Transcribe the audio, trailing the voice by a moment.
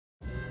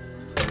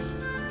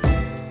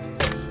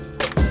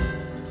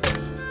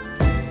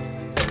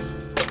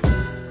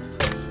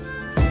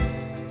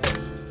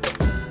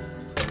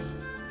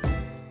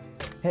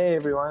Hey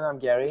everyone, I'm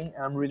Gary,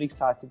 and I'm really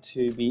excited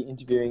to be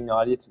interviewing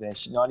Nadia today.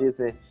 Nadia is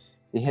the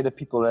head of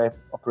people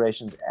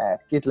operations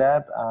at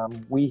GitLab.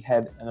 We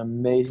had an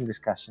amazing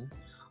discussion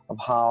of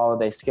how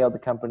they scaled the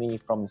company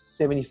from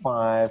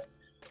 75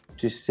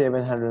 to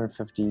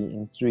 750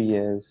 in 3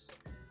 years.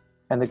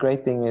 And the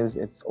great thing is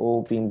it's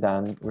all been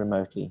done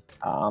remotely.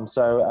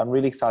 So I'm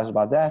really excited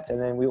about that.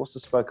 And then we also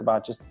spoke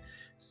about just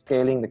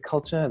scaling the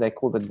culture, they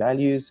called it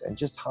values, and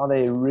just how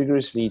they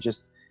rigorously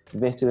just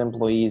vetted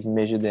employees,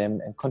 measured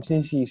them, and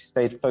continuously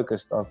stayed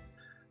focused on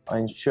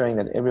ensuring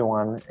that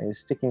everyone is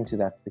sticking to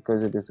that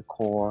because it is the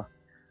core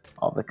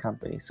of the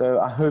company.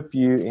 So I hope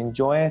you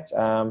enjoy it.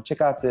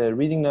 Check out the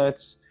reading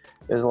notes.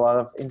 There's a lot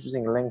of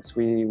interesting links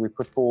we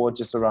put forward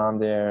just around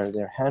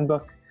their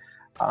handbook.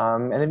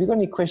 And if you've got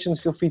any questions,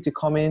 feel free to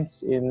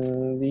comment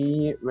in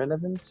the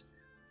relevant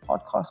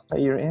podcast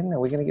player you're in,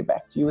 and we're going to get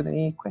back to you with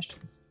any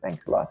questions.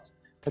 Thanks a lot.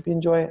 Hope you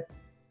enjoy it.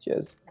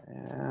 Cheers.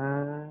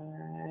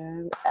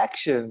 And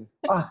action.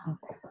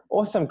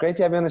 Awesome. Great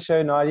to have you on the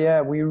show,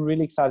 Nadia. We're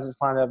really excited to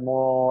find out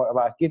more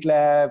about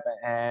GitLab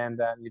and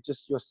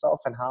just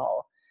yourself and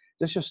how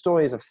just your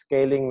stories of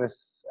scaling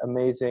this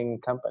amazing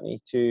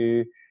company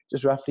to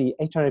just roughly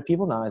 800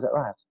 people now. Is that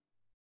right?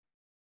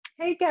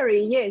 Hey,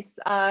 Gary. Yes,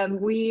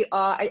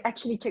 I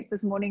actually checked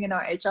this morning in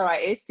our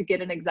HRIS to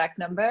get an exact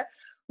number.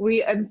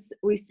 We're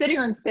sitting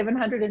on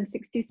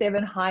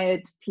 767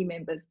 hired team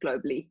members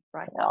globally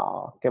right now.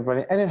 Wow. Okay,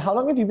 brilliant. And then how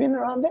long have you been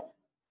around there?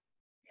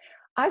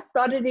 I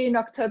started in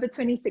October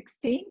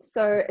 2016,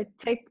 so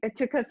it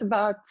took us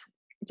about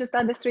just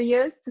under 3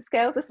 years to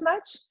scale this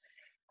much,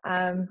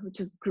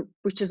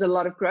 which is a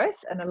lot of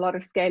growth and a lot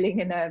of scaling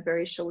in a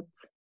very short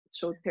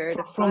period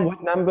of time. From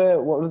what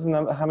number? What was the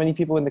number? How many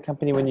people in the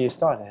company when you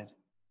started?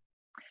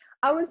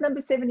 I was number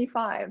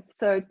 75,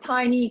 so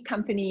tiny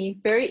company,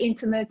 very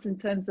intimate in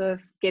terms of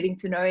getting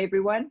to know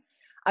everyone.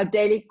 Our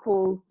daily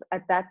calls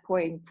at that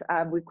point,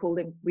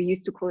 we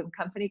used to call them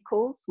company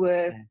calls,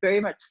 were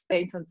very much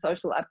spent on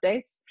social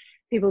updates,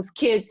 people's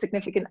kids,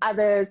 significant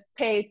others,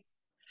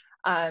 pets,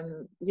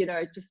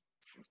 just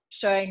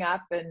showing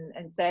up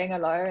and saying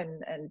hello,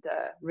 and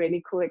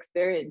really cool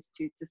experience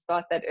to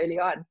start that early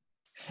on.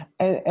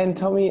 And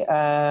tell me,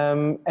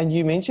 and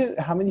you mentioned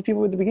how many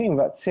people at the beginning?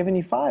 About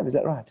 75, is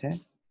that right? Eh?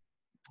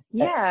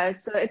 Yeah,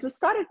 so it was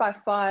started by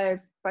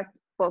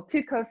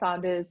two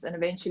co-founders, and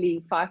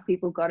eventually 5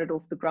 people got it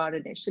off the ground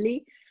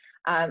initially,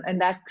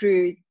 and that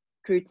grew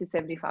to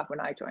 75 when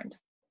I joined.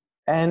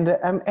 And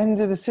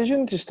the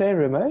decision to stay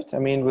remote, I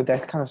mean, with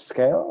that kind of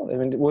scale, I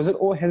mean,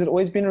 has it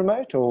always been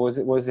remote, or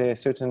was there a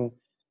certain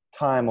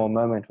time or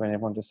moment when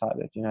everyone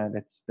decided,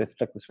 let's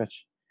flick the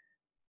switch?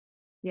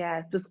 Yeah,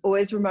 it was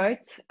always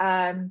remote,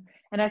 and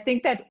I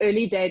think that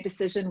early day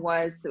decision it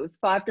was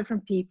 5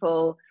 different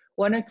people.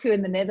 1 or 2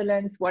 in the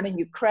Netherlands, 1 in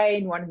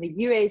Ukraine, 1 in the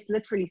US,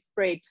 literally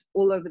spread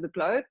all over the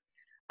globe.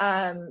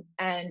 And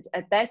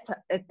at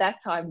that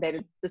time, they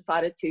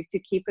decided to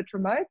keep it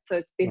remote. So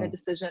it's been a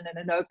decision and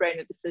a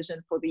no-brainer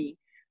decision for the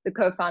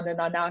co-founder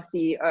and our now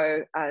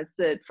CEO,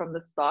 Sid, from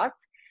the start.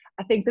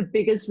 I think the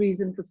biggest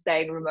reason for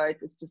staying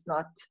remote is just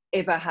not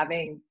ever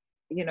having,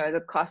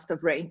 the cost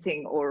of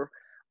renting or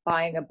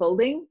buying a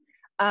building.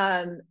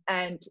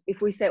 And if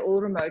we say all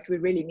remote, we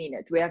really mean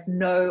it. We have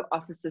no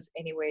offices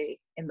anywhere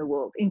in the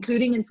world,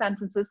 including in San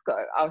Francisco.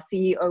 Our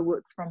CEO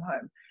works from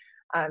home.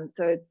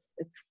 So it's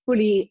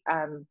fully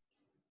and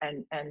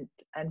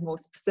more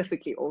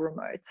specifically all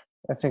remote.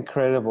 That's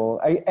incredible.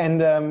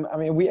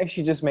 We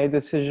actually just made the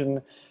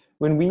decision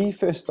when we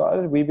first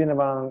started. We've been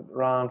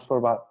around for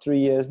about 3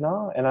 years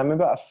now. And I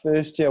remember our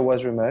first year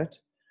was remote.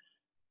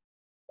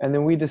 And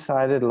then we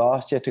decided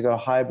last year to go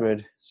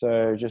hybrid.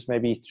 So just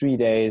maybe 3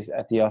 days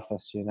at the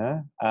office,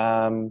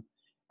 And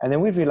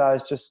then we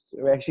realized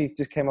we actually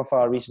just came off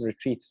our recent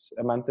retreats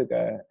a month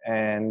ago.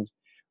 And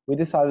we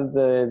decided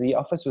the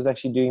office was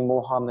actually doing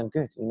more harm than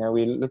good.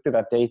 We looked at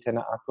our data and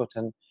our output,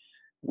 and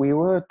we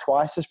were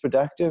twice as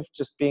productive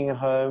just being at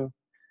home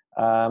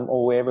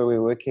or wherever we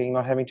were working,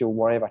 not having to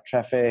worry about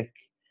traffic,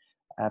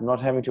 not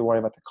having to worry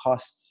about the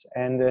costs.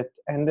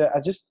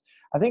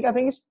 I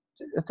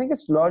think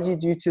it's largely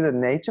due to the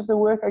nature of the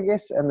work, I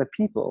guess, and the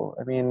people.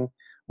 I mean,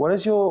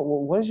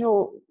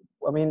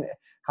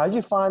 how did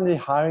you find the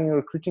hiring and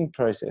recruiting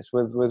process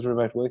with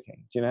remote working?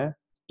 Do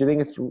you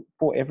think it's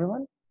for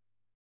everyone?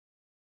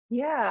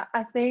 Yeah,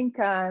 I think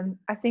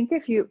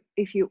if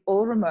you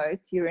all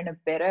remote, you're in a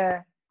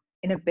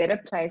better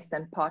place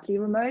than partly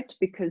remote,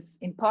 because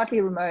in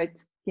partly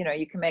remote,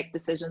 you can make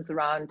decisions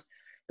around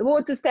the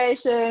water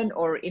station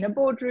or in a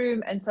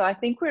boardroom. And so I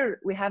think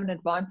we have an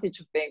advantage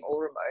of being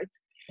all remote.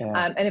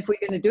 Yeah. And if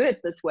we're going to do it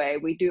this way,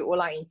 we do all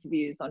our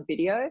interviews on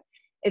video.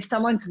 If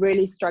someone's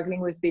really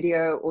struggling with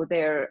video, or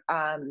their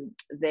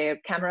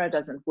camera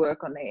doesn't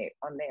work on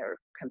their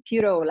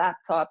computer or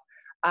laptop,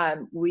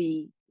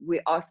 we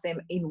ask them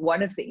in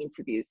one of the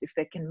interviews if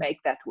they can make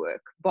that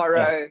work,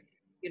 borrow,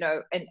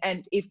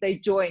 and if they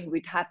join,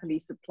 we'd happily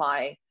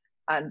supply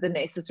the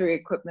necessary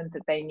equipment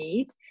that they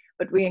need.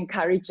 But we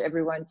encourage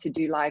everyone to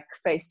do like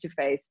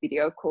face-to-face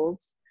video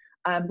calls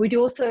We do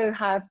also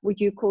have what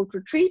you call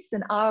retreats.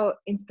 In our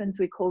instance,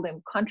 we call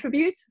them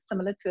contribute,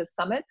 similar to a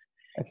summit.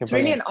 Okay, it's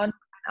brilliant. really an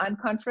on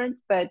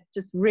conference, but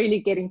just really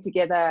getting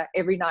together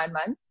every 9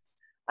 months.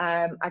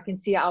 I can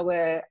see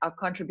our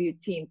contribute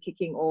team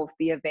kicking off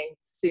the event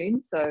soon.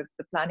 So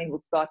the planning will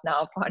start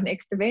now for our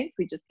next event.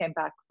 We just came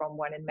back from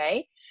one in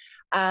May.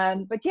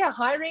 But yeah,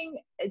 hiring,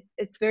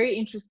 it's very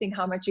interesting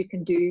how much you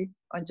can do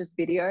on just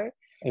video.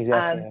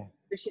 Exactly.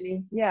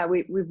 Especially, yeah,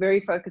 we're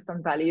very focused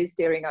on values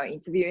during our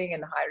interviewing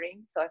and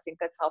hiring. So I think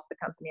that's helped the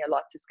company a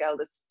lot to scale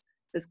this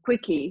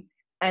quickly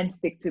and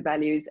stick to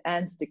values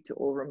and stick to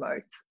all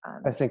remote.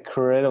 That's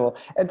incredible.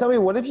 And tell me,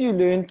 what have you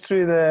learned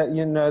through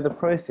the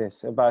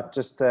process about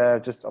just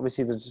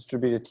obviously the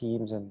distributed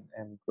teams and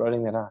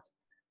rolling that out?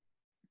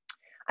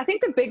 I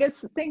think the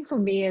biggest thing for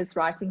me is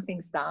writing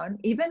things down,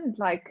 even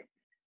like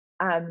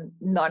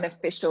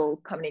non-official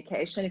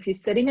communication. If you're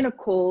sitting in a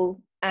call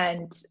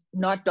and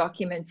not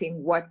documenting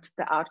what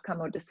the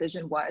outcome or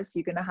decision was,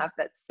 you're going to have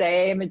that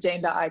same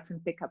agenda item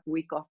pick up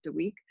week after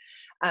week,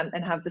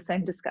 and have the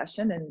same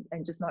discussion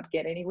and just not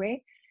get anywhere.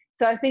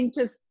 So I think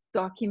just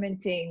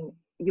documenting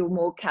your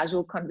more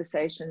casual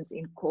conversations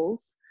in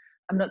calls.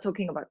 I'm not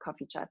talking about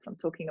coffee chats. I'm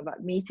talking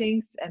about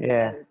meetings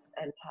and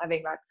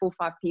having like 4 or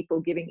 5 people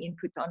giving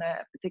input on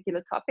a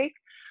particular topic.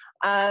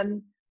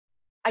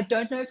 I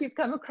don't know if you've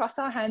come across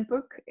our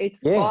handbook.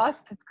 It's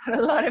vast. It's got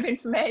a lot of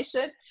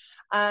information.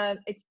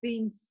 It's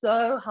been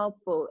so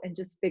helpful in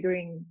just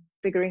figuring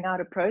out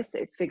a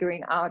process,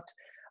 figuring out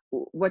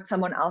what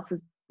someone else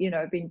has,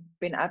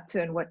 been up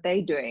to and what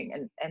they're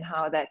doing, and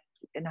how that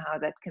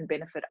can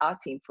benefit our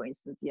team, for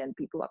instance, here in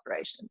people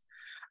operations.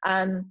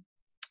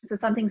 So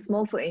something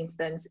small, for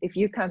instance, if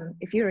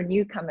you're a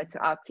newcomer to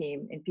our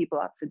team in people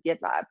ops at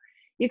GitLab,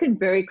 you can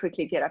very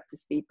quickly get up to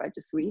speed by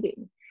just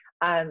reading.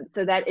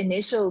 So that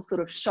initial sort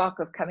of shock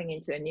of coming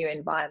into a new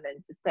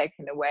environment is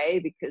taken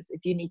away, because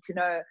if you need to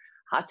know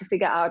how to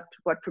figure out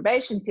what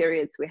probation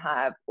periods we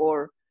have,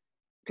 or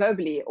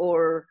globally,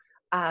 or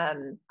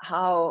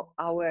how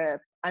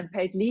our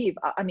unpaid leave,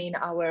 our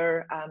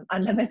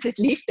unlimited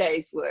leave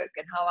days work,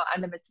 and how our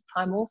unlimited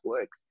time off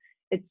works,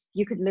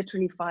 you could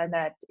literally find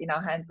that in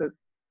our handbook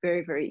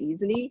very, very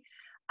easily.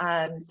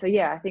 So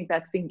yeah, I think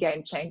that's been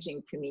game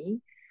changing to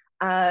me.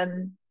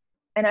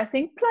 And I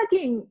think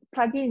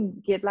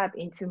plugging GitLab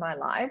into my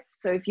life.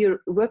 So if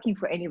you're working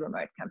for any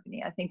remote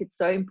company, I think it's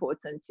so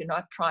important to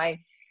not try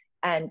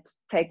and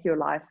take your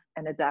life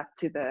and adapt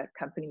to the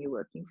company you're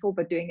working for,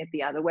 but doing it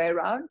the other way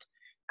around,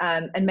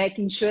 and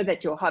making sure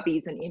that your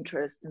hobbies and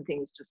interests and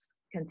things just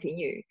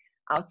continue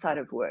outside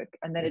of work,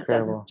 and that it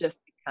doesn't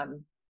just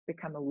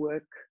become a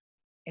work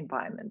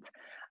environment.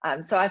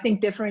 So I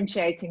think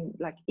differentiating,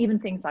 like even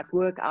things like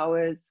work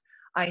hours,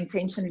 I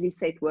intentionally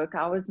set work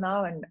hours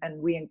now, and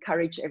we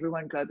encourage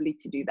everyone globally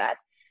to do that.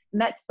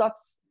 And that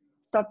stops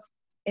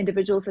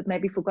individuals that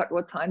maybe forgot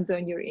what time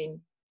zone you're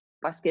in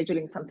by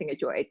scheduling something at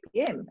your 8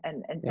 p.m.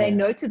 and saying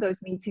no to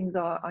those meetings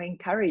are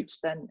encouraged,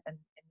 and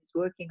it's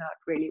working out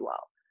really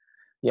well.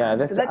 Yeah,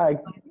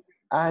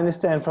 I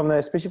understand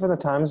especially from the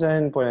time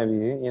zone point of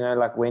view,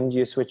 like when do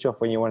you switch off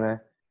when you want to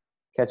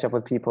catch up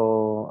with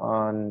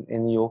people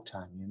in New York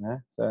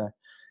time, so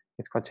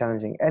it's quite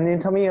challenging. And then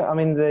tell me,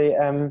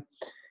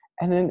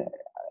 and then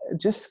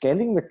just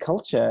scaling the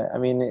culture.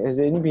 Has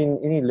there been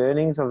any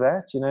learnings of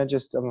that?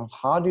 Just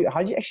how do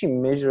you actually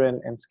measure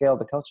and scale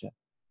the culture?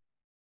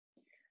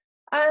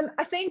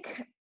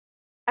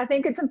 I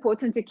think it's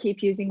important to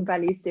keep using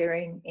value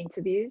steering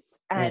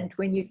interviews. And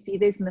when you see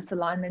there's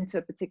misalignment to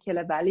a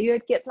particular value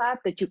at GitLab,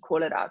 that you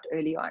call it out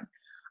early on.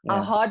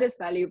 Our hardest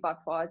value by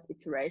far is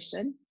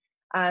iteration.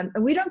 And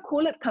we don't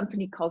call it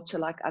company culture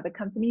like other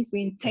companies.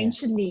 We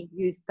intentionally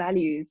use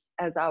values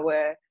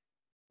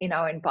in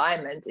our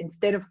environment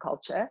instead of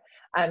culture.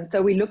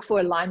 So we look for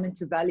alignment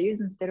to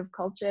values instead of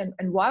culture.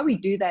 And why we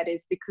do that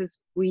is because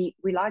we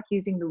like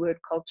using the word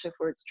culture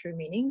for its true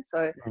meaning.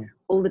 So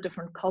all the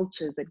different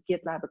cultures at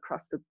GitLab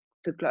across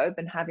the globe,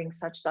 and having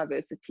such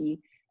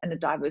diversity and a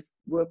diverse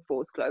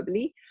workforce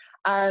globally.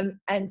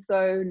 And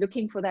so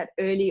looking for that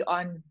early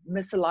on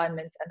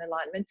misalignment and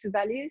alignment to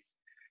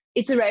values.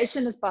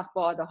 Iteration is by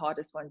far the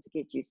hardest one to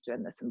get used to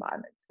in this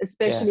environment,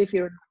 especially if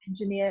you're an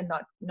engineer,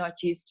 not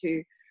used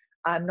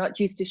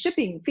to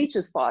shipping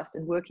features fast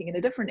and working in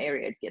a different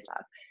area at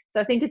GitLab. So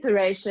I think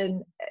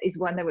iteration is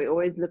one that we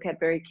always look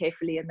at very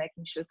carefully, and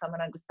making sure someone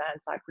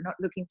understands, like, we're not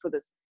looking for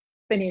this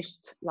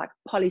finished, like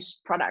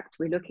polished product.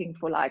 We're looking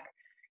for, like,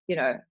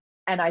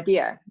 an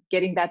idea,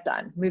 getting that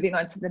done, moving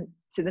on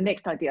to the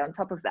next idea on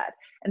top of that.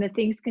 And the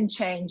things can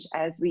change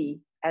as we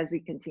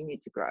continue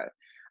to grow.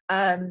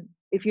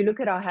 If you look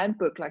at our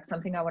handbook, like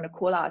something I want to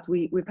call out,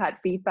 we've had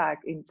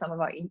feedback in some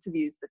of our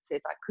interviews that said,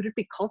 like, could it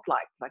be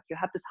cult-like? Like, you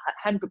have this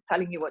handbook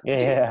telling you what to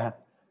do.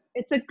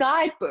 It's a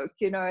guidebook,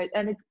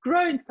 and it's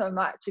grown so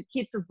much. It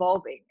keeps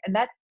evolving, and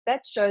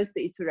that shows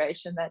the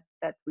iteration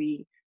that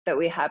we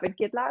have at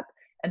GitLab,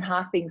 and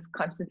how things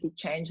constantly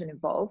change and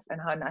evolve, and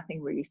how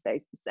nothing really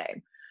stays the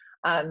same.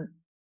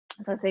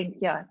 So I think,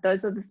 yeah,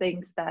 those are the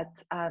things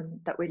that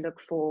that we look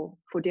for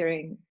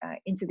during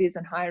interviews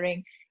and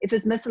hiring. If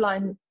there's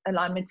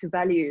misalignment to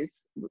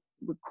values,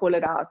 we call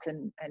it out,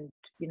 and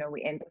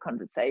we end the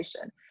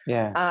conversation.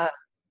 Yeah.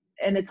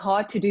 And it's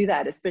hard to do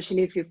that,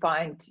 especially if you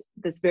find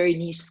this very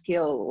niche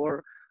skill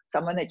or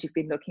someone that you've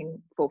been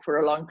looking for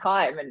a long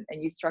time, and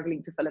you're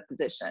struggling to fill a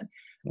position.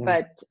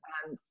 But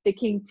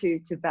sticking to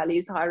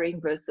values hiring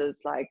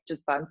versus like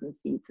just bums and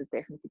seats has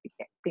definitely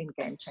been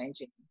game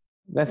changing.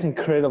 That's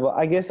incredible.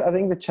 I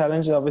think the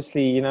challenge is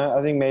obviously,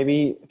 I think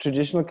maybe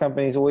traditional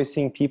companies always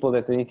seeing people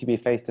that they need to be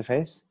face to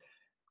face,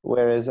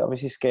 whereas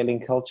obviously scaling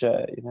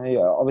culture,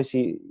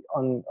 obviously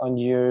on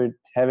you're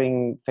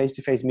having face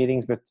to face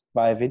meetings, but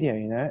via video,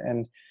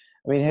 and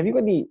I mean, have you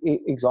got any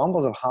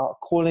examples of how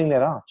calling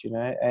that out,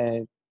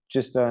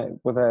 just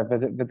with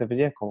a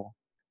video call?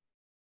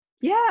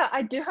 Yeah,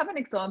 I do have an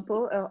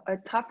example, a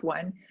tough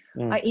one.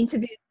 I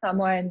interviewed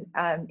someone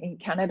in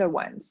Canada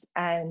once,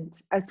 and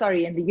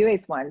in the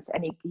US once,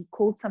 and he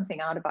called something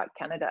out about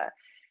Canada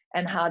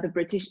and how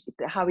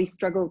how he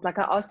struggled. Like,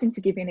 I asked him to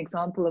give me an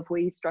example of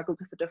where he struggled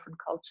with a different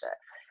culture.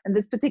 And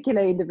this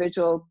particular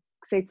individual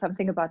said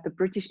something about the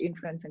British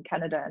influence in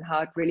Canada and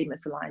how it really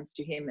misaligns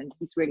to him, and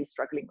he's really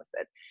struggling with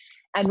it.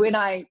 And when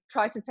I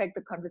tried to take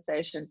the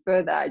conversation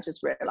further, I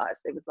just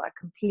realized there was like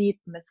complete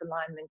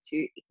misalignment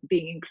to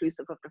being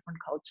inclusive of different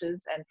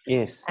cultures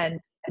and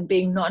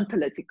being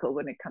non-political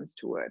when it comes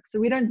to work. So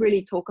we don't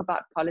really talk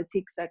about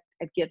politics at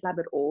GitLab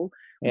at all,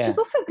 which has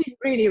also been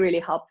really, really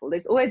helpful.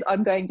 There's always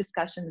ongoing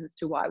discussions as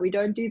to why we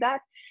don't do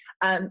that.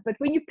 But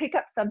when you pick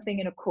up something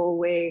in a call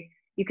where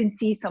you can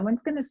see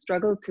someone's going to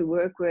struggle to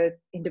work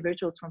with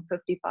individuals from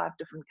 55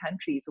 different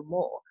countries or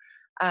more,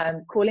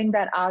 calling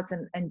that out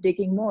and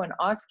digging more and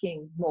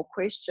asking more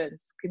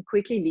questions can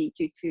quickly lead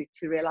you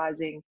to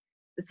realizing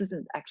this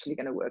isn't actually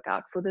going to work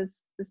out for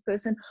this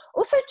person.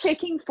 Also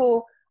checking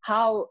for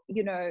how,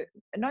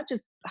 not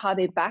just how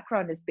their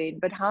background has been,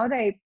 but how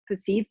they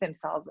perceive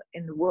themselves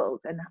in the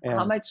world, and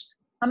how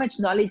much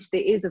knowledge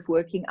there is of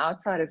working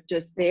outside of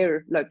just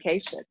their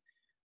location.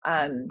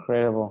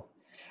 Incredible.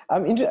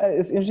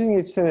 It's interesting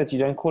you say that you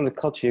don't call it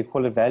culture, you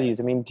call it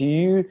values. I mean,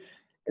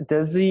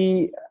 does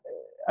the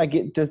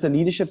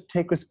leadership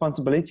take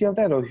responsibility of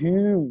that, or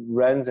who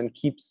runs and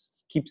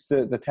keeps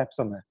the taps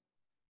on that?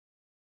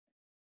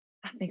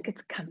 I think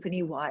it's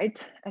company wide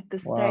at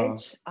this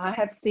stage. I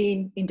have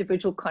seen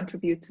individual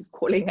contributors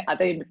calling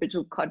other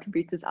individual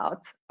contributors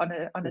out on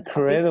a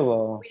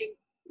incredible topic.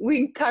 We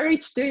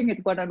encourage doing it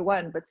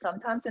one-on-one, but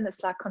sometimes in a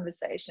Slack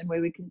conversation where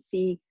we can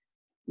see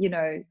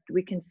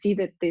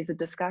that there's a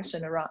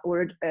discussion around,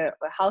 or a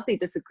healthy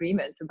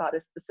disagreement about a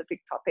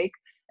specific topic,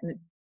 and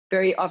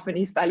very often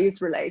is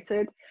values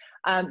related.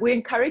 We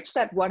encourage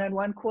that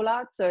one-on-one call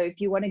out. So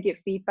if you want to give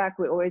feedback,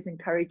 we always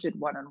encourage it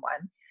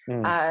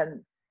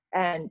one-on-one,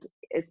 and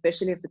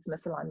especially if it's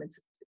misalignment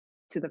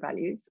to the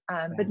values.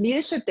 But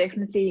leadership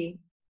definitely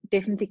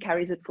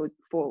carries it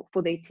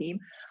for their team.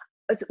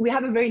 So we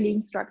have a very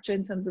lean structure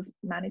in terms of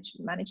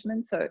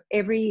management. So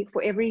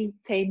for every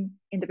 10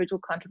 individual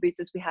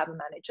contributors, we have a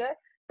manager.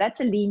 That's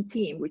a lean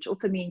team, which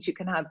also means you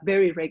can have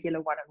very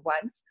regular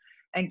one-on-ones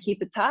and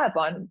keep a tab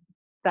on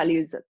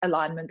values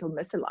alignment or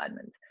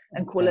misalignment,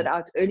 and call it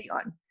out early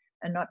on,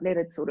 and not let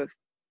it sort of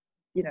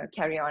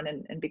carry on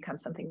and become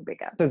something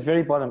bigger. So it's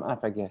very bottom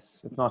up, I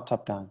guess. It's not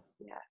top down.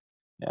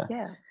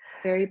 Yeah,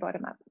 very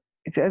bottom up.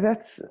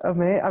 That's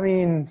amazing. I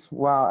mean,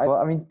 wow.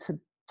 I mean,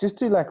 just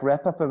to like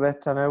wrap up a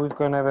bit, I know we've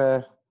gone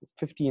over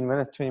 15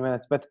 minutes, 20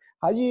 minutes, but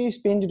how do you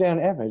spend your day on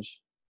average?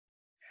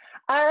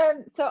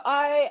 So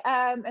I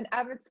am an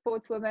avid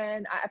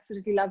sportswoman. I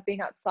absolutely love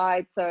being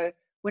outside. So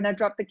when I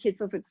drop the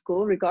kids off at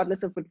school,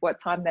 regardless of what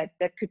time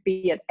that could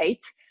be at 8,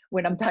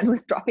 when I'm done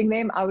with dropping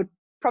them, I would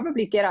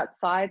probably get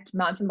outside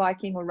mountain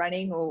biking or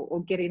running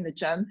or get in the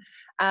gym.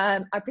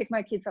 I pick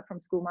my kids up from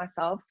school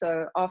myself.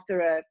 So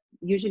after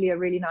usually a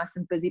really nice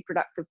and busy,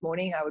 productive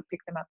morning, I would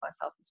pick them up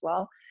myself as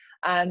well.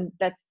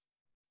 That's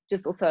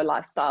just also a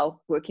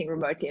lifestyle, working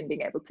remotely and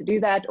being able to do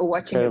that, or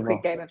watching a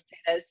quick game of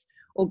tennis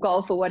or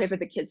golf or whatever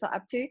the kids are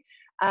up to.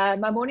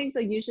 My mornings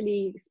are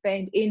usually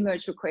spent in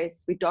merge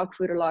requests. We dog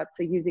food a lot,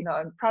 so using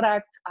our own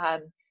product.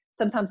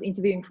 Sometimes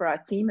interviewing for our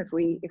team if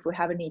we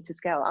have a need to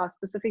scale our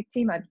specific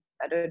team. I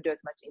don't do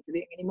as much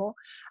interviewing anymore,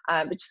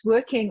 but just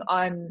working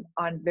on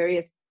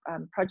various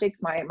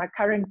projects. My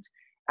current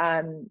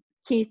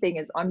key thing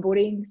is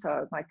onboarding.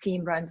 So my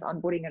team runs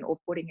onboarding and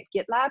offboarding at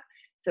GitLab.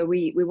 So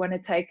we want to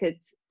take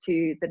it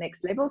to the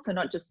next level. So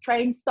not just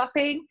train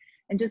stopping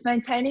and just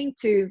maintaining,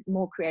 to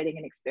more creating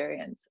an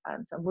experience.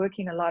 So I'm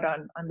working a lot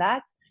on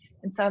that,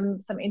 and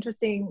some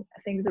interesting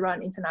things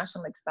around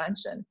international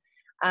expansion.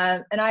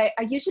 And I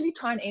usually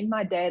try and end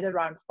my day at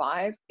around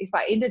 5. If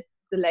I end it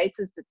the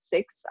latest at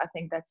 6, I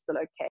think that's still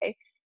okay.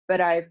 But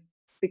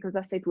because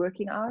I set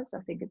working hours,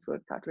 I think it's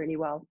worked out really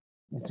well.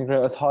 It's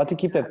incredible. It's hard to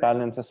keep that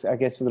balance, I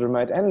guess, with the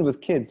remote and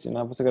with kids. I've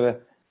also got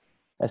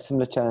a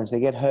similar challenge. They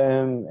get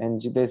home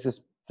and there's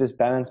this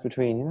balance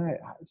between,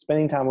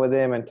 spending time with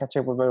them and catch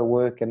up with their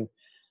work. And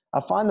I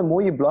find the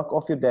more you block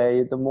off your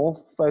day, the more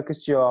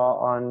focused you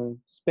are on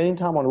spending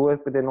time on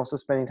work, but then also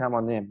spending time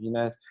on them.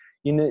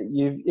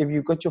 If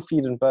you've got your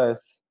feet in both,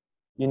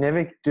 you're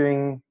never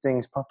doing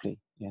things properly.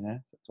 So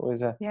it's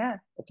always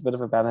it's a bit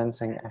of a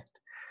balancing act.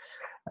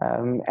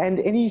 And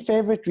any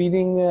favorite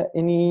reading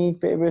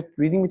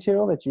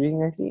material that you're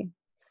reading lately?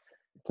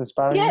 It's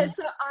inspiring. Yeah,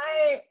 so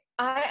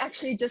I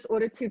actually just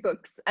ordered 2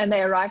 books, and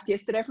they arrived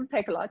yesterday from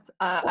Takealot.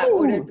 I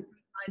ordered the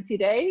 90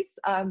 Days,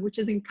 which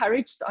is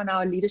encouraged on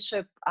our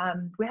leadership.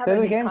 We have Say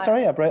it again.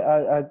 Sorry,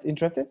 I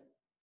interrupted.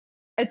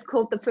 It's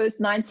called The First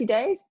 90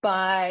 Days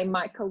by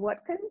Michael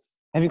Watkins.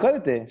 Have you got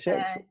it there?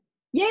 Sure.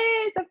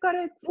 Yes, I've got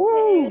it.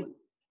 Woo!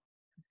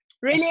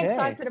 Really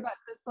excited about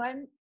this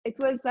one. It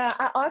was,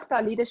 I asked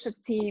our leadership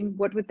team,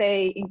 what would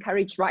they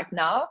encourage right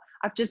now?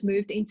 I've just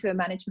moved into a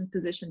management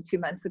position 2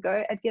 months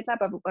ago at GitLab.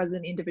 I was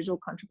an individual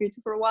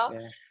contributor for a while.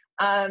 Yeah.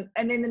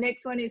 And then the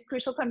next one is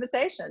Crucial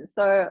Conversations.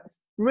 So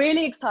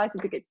really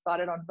excited to get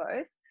started on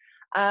both.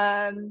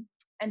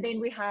 And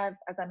then we have,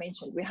 as I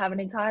mentioned, we have an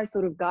entire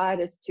sort of guide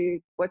as to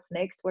what's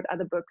next, what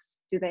other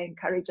books do they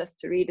encourage us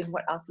to read, and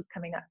what else is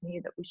coming up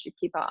new that we should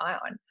keep our eye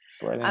on.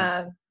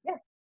 Brilliant.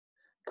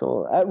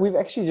 Cool. We've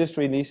actually just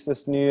released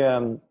this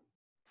new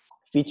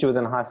feature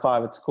within High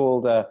Five. It's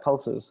called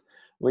Pulses,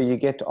 where you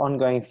get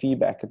ongoing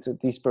feedback. It's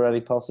these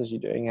sporadic pulses you're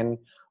doing. And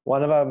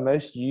one of our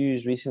most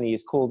used recently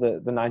is called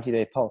the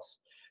 90-day pulse.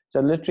 So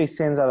it literally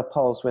sends out a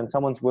pulse when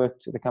someone's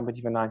worked at the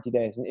company for 90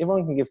 days. And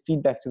everyone can give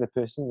feedback to the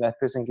person, that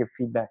person give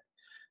feedback.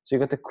 So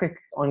you've got the quick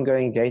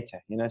ongoing data,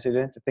 so you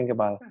don't have to think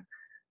about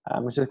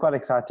it, which is quite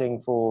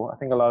exciting for, I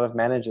think, a lot of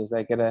managers.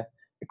 They get a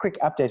quick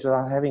update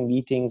without having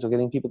meetings or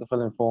getting people to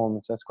fill in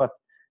forms. So it's quite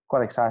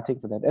exciting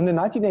for that. And the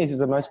 90 days is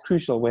the most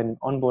crucial when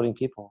onboarding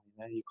people.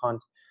 You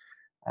can't,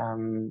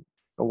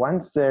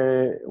 once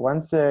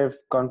they've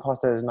gone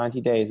past those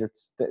 90 days,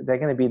 they're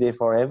going to be there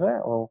forever,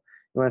 or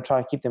you want to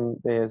try to keep them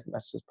there as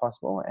much as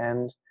possible.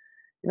 And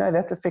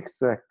that affects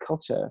the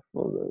culture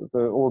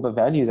for all the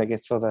values, I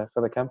guess, for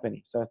the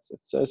company. So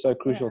it's so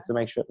crucial to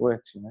make sure it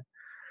works.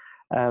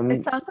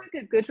 It sounds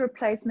like a good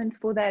replacement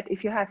for that.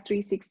 If you have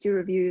 360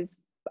 reviews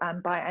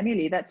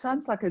biannually, that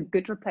sounds like a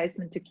good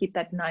replacement to keep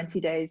that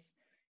 90 days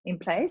in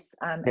place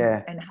and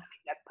having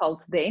that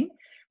pulse then.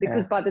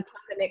 Because by the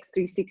time the next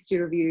 360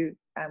 review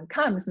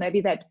comes, maybe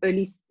that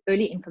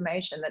early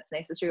information that's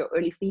necessary or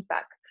early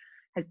feedback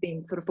has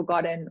been sort of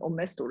forgotten or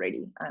missed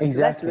already.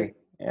 Exactly.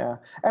 Yeah.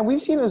 And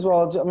we've seen as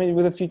well,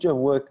 with the future of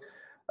work,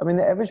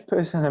 the average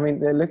person,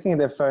 they're looking at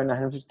their phone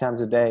 150 times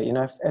a day,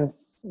 and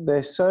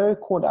they're so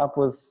caught up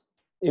with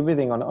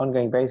everything on an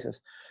ongoing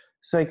basis.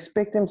 So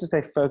expect them to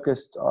stay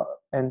focused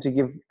and to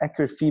give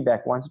accurate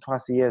feedback once or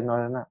twice a year is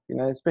not enough,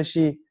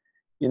 especially,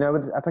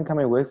 with the up and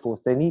coming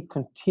workforce. They need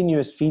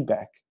continuous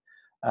feedback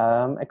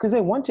because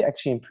they want to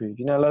actually improve.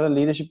 A lot of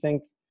leadership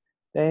think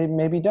they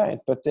maybe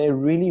don't, but they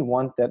really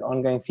want that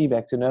ongoing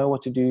feedback to know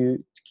what to do,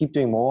 to keep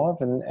doing more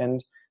of,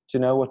 and to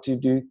know what to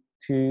do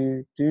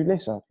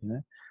less of,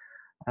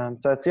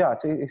 So it's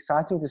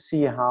exciting to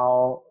see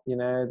how,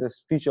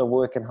 this future of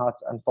work and how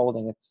it's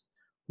unfolding.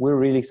 We're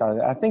really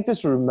excited. I think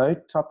this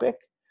remote topic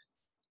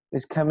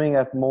is coming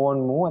up more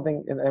and more. I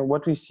think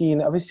what we've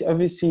seen, obviously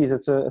overseas,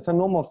 it's a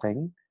normal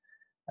thing.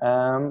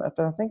 But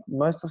I think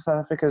most of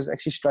South Africa is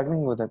actually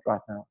struggling with it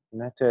right now,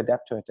 to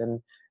adapt to it.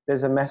 And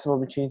there's a massive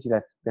opportunity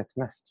that's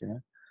missed, So,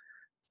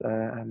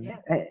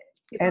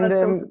 People are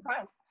still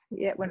surprised,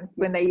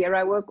 when they hear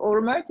I work all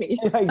remotely.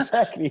 Yeah,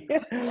 exactly.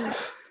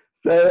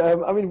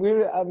 So,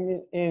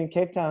 we're in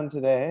Cape Town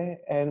today,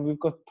 and we've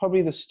got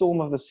probably the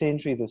storm of the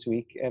century this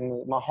week.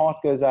 And my heart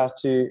goes out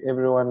to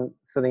everyone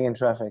sitting in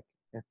traffic.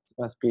 It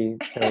must be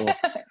terrible.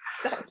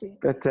 Exactly.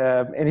 But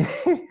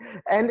anyway,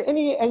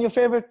 and your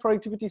favorite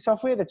productivity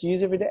software that you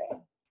use every day?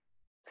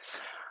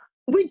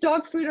 We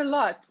dog food a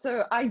lot,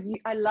 so I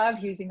love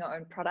using our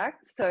own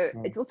products. So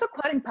it's also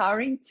quite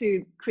empowering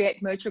to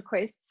create merge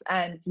requests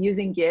and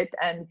using Git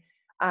and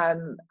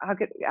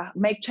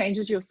make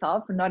changes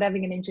yourself and not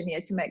having an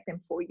engineer to make them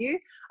for you.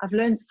 I've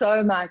learned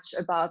so much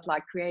about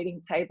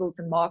creating tables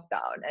and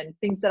Markdown and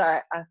things that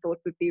I thought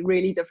would be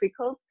really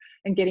difficult,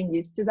 and getting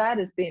used to that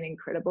has been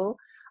incredible.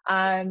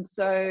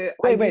 So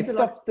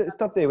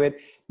stop there. Wait,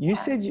 you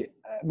said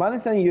my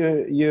understanding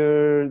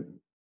you're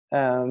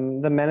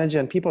the manager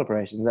and people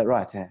operations. Is that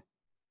right? Yeah.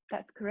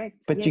 That's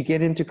correct. But you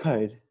get into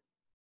code.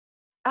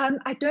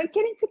 I don't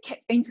get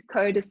into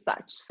code as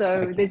such.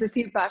 So there's a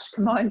few bash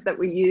commands that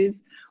we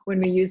use when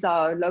we use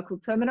our local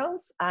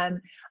terminals.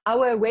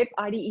 Our web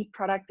IDE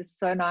product is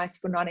so nice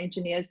for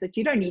non-engineers that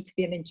you don't need to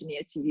be an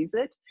engineer to use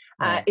it.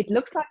 It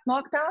looks like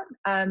Markdown.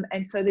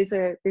 And so there's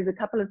a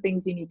couple of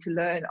things you need to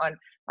learn on,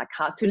 like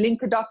how to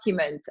link a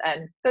document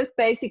and those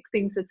basic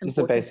things that's just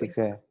important. Just the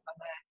basics,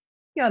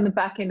 on the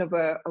back end of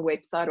a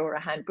website or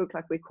a handbook,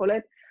 like we call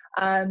it.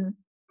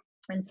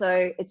 And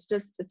so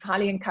it's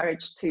highly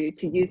encouraged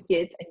to use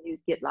Git and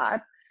use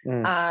GitLab.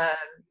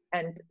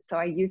 And so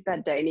I use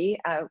that daily.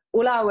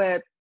 All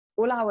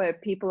our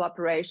people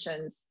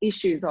operations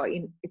issues are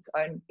in its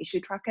own issue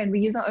tracker, and we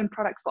use our own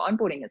product for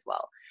onboarding as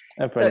well.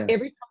 Oh, So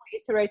every time we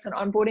iterate on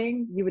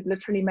onboarding, you would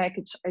literally make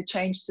a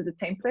change to the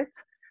template,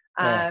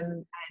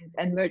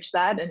 and merge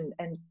that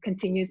and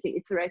continuously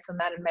iterate on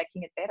that and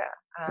making it better.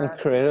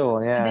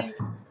 Incredible, yeah.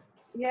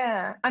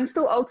 Yeah, I'm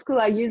still old school.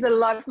 I use a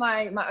lot of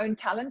my own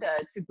calendar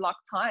to block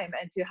time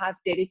and to have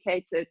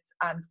dedicated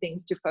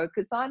things to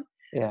focus on.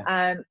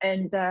 Yeah.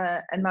 And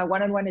my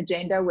one-on-one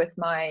agenda with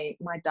my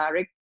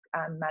direct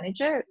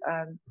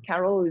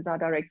Carol, who's our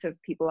director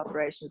of people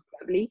operations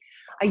globally.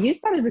 I use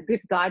that as a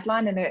good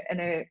guideline and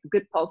a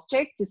good pulse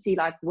check to see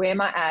like where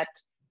am I at,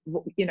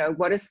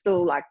 what is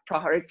still like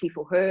priority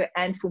for her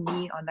and for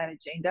me on that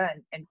agenda,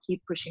 and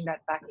keep pushing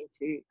that back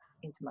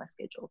into my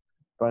schedule.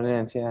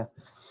 Brilliant, yeah.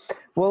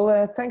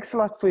 Well, thanks a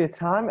lot for your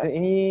time.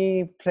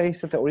 Any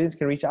place that the audience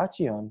can reach out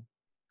to you on?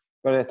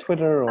 Got a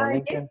Twitter or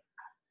LinkedIn?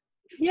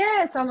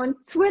 Yes, I'm on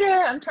Twitter.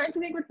 I'm trying to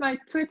think what my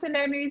Twitter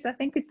name is. I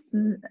think it's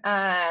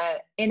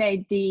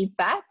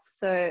NADVAT,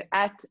 so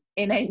at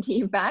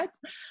NADVAT.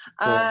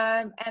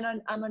 Cool.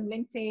 And I'm on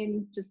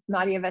LinkedIn, just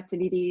Nadia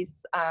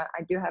Vassilides. I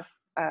do have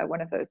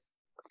one of those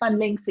fun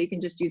links, so you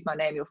can just use my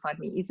name. You'll find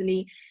me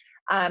easily.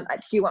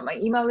 If you want my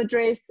email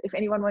address, if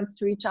anyone wants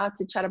to reach out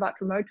to chat about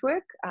remote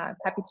work,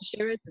 happy to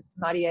share it. It's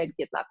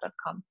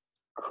nadia@gitlab.com.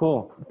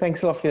 Cool.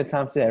 Thanks a lot for your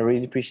time today. I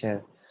really appreciate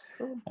it.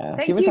 Cool.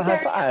 Give us a high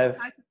five.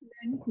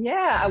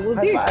 Yeah, I will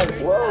do. High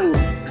five. Whoa.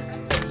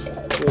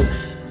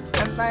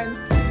 High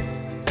five.